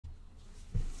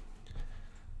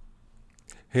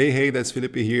Hey, that's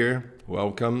Filipe here.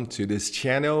 Welcome to this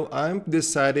channel. I'm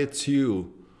decided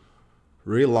to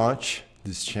relaunch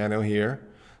this channel here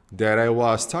that I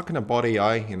was talking about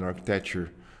AI in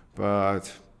architecture,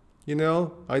 but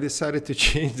I decided to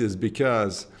change this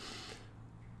because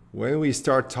when we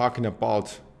start talking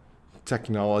about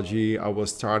technology, I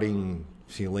was starting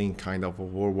feeling kind of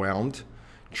overwhelmed,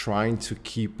 trying to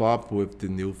keep up with the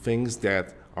new things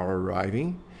that are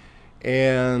arriving.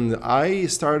 And I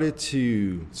started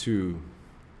to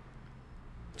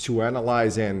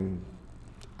analyze, and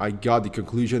I got the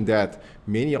conclusion that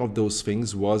many of those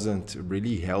things wasn't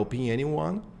really helping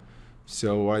anyone.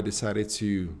 So I decided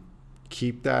to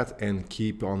keep that and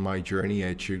keep on my journey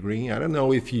at Ugreen. I don't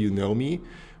know if you know me,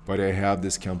 but I have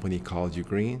this company called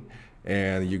Ugreen,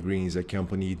 and Ugreen is a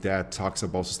company that talks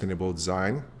about sustainable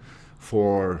design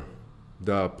for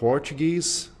the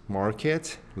Portuguese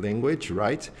market language,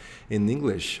 right? In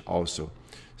English also.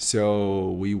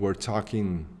 So we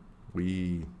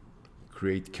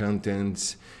create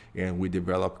contents and we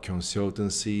develop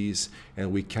consultancies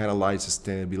and we catalyze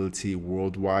sustainability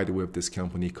worldwide with this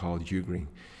company called Ugreen.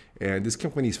 And this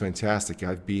company is fantastic.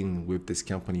 I've been with this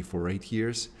company for 8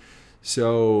 years.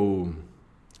 So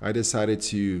I decided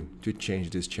to change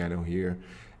this channel here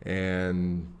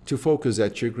and to focus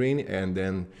at Ugreen and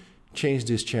then change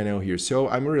this channel here. So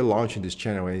I'm relaunching this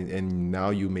channel, and now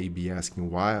you may be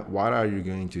asking, what are you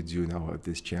going to do now with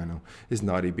this channel? It's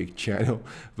not a big channel,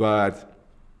 but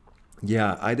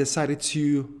yeah, I decided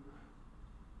to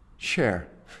share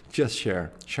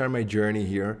my journey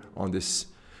here on this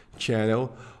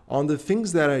channel, on the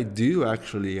things that I do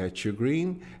actually at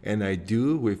Ugreen, and I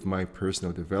do with my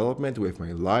personal development, with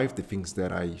my life, the things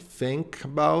that I think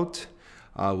about.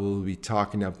 I will be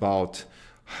talking about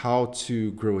how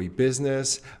to grow a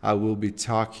business. I will be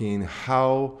talking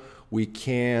how we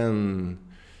can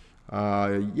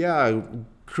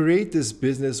create this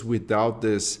business without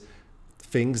this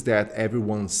things that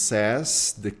everyone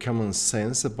says, the common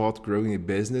sense about growing a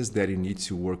business, that you need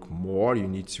to work more, you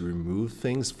need to remove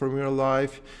things from your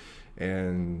life.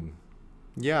 And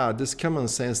yeah, this common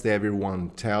sense that everyone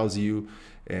tells you,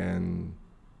 and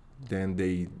then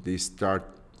they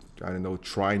start, I don't know,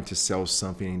 trying to sell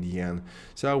something in the end.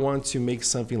 So I want to make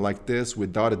something like this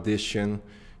without addition,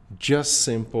 just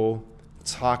simple,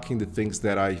 talking the things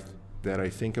that I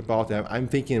think about. I'm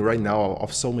thinking right now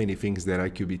of so many things that I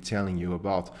could be telling you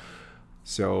about.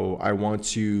 So I want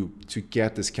to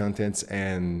get this content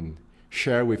and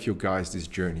share with you guys this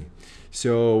journey.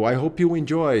 So I hope you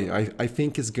enjoy. I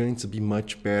think it's going to be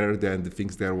much better than the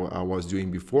things that I was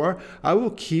doing before. I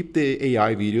will keep the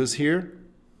AI videos here.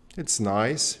 It's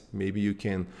nice. Maybe you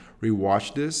can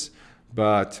rewatch this,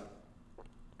 but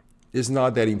it's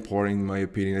not that important in my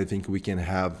opinion. I think we can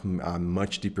have a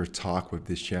much deeper talk with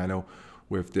this channel,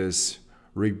 with this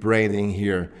rebranding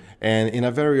here, and in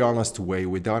a very honest way,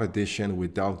 without addition,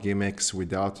 without gimmicks,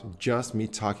 without just me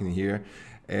talking here.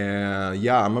 And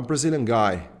yeah, I'm a Brazilian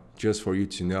guy, just for you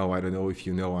to know. I don't know if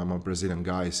you know, I'm a Brazilian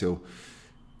guy. So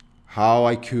how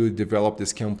I could develop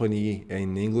this company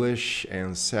in English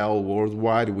and sell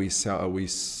worldwide. We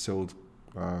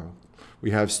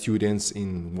have students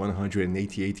in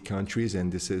 188 countries,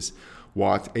 and this is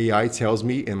what AI tells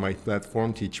me in my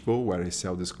platform Teachable, where I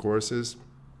sell these courses.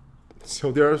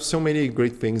 So there are so many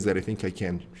great things that I think I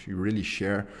can really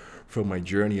share from my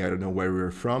journey. I don't know where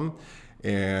we're from,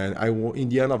 and in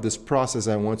the end of this process,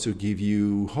 I want to give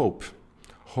you hope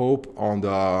on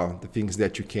the things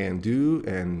that you can do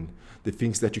and the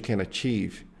things that you can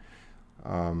achieve.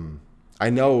 I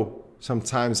know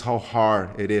sometimes how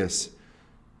hard it is,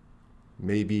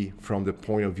 maybe from the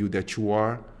point of view that you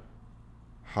are,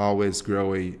 how is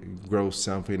grow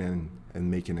something and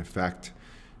make an effect.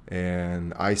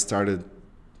 And I started,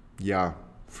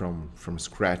 from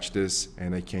scratch this,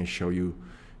 and I can show you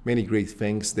many great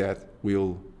things that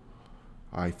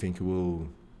I think will,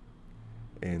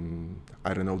 and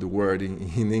I don't know the word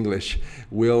in English,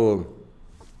 will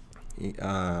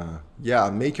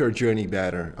make your journey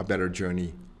better, a better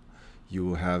journey. You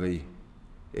will have a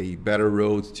better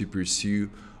road to pursue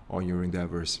on your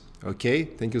endeavors. Okay,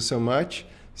 thank you so much.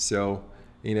 So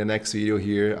in the next video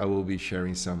here, I will be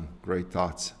sharing some great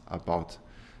thoughts about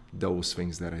those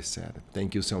things that I said.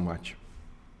 Thank you so much.